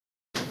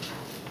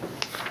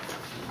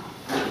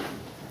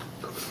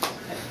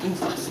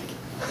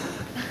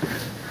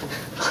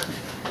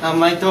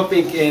My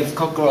topic is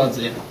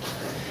cockroaches.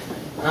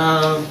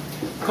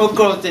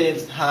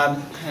 Cockroaches have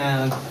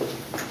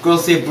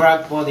glossy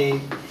black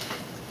body,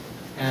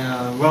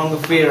 long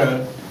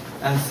feelers,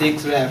 and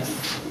 6 legs.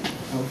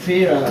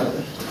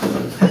 Feelers.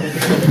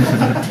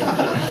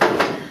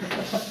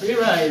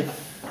 Feelers.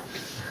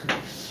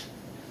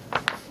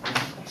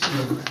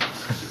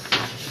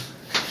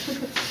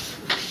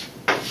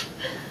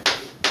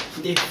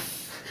 This.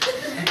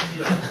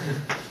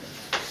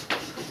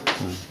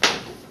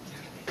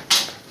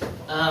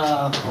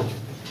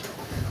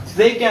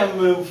 They can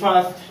move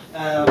fast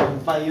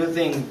by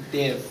using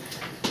this.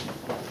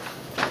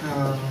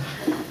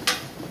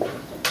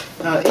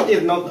 It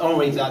is not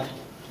only that.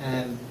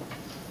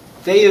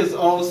 They use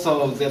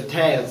also their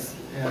tails.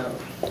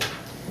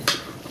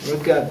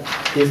 Look at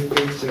this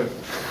picture.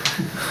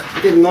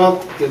 It is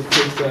not good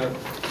picture.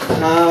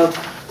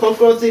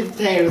 Cockroach's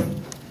tail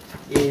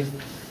is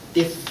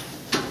this.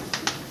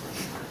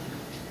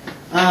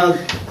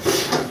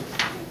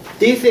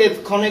 This is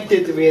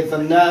connected with the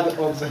nerve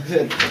of the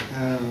hood.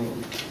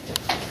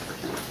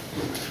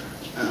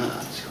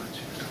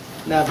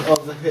 Nerve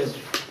of the hood.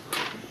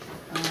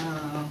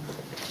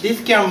 This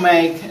can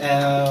make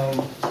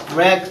the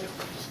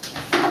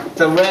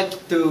leg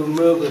to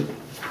move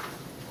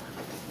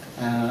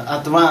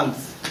at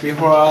once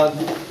before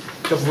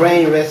the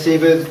brain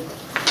receives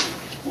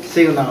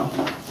signal.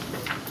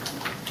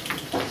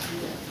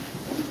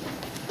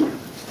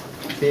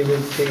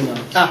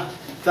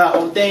 The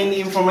obtained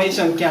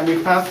information can be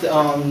passed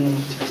on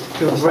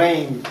to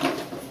brain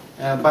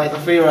by the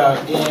feeler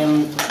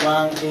in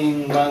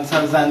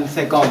 1,000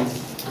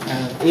 seconds.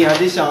 In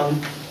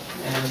addition,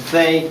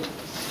 they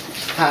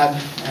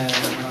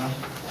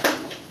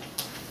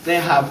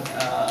have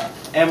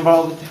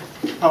involved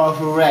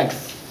powerful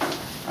legs.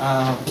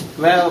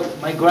 Well,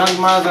 my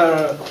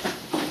grandmother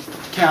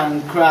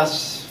can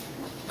crush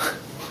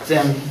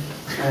them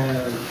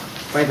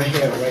by the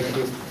hair like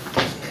this.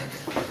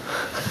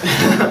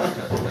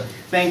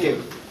 Thank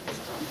you.